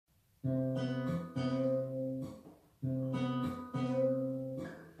You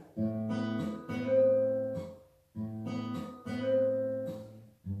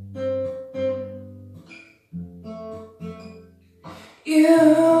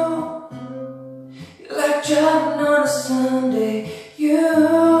like driving on a Sunday.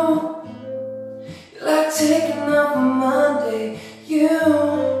 You like taking off on Monday.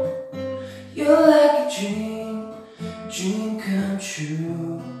 You're like a dream come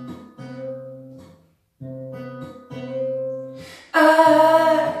true.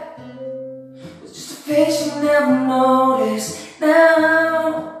 I was just a face you never noticed.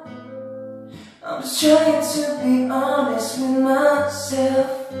 Now I'm just trying to be honest with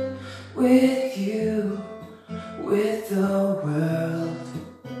myself, with you, with the world.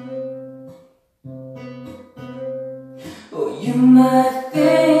 Oh, you might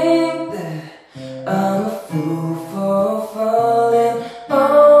think that I'm a fool for falling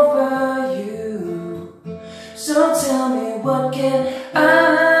over you. So tell me, what can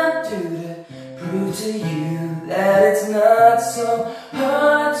I do to prove to you that it's not so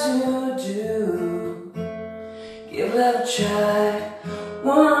hard to do? Give love a try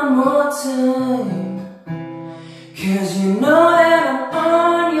one more time, 'cause you know that I'm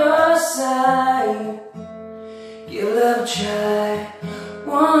on your side. Give love a try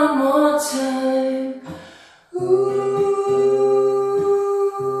one more time. Ooh,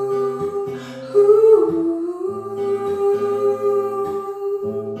 ooh,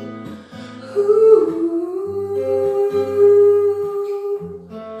 ooh.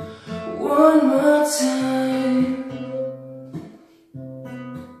 One more time.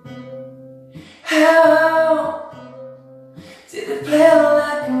 How did it play out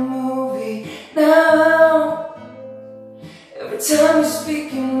like a movie? Now every time you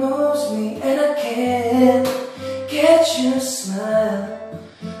speak it moves me, and I can't get your smile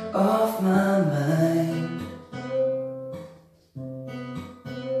off my mind.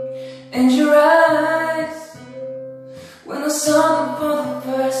 And your eyes, when I saw them for the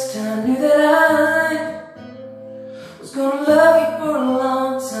first time, knew that I was gonna love you for a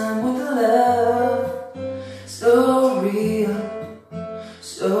long time, with a love so real,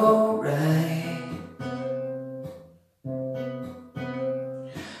 so right.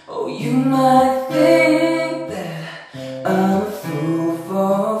 Oh, you might think that I'm a fool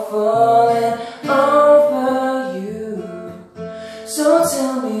for falling over you. So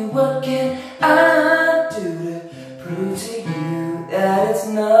tell me, what can I do to prove to you that it's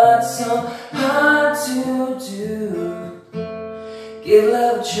not so hard to do? Give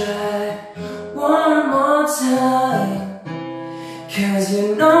love a try one more time, 'cause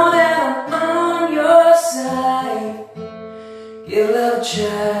you know that I'm on your side. Give love a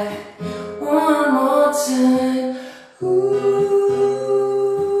try one more time.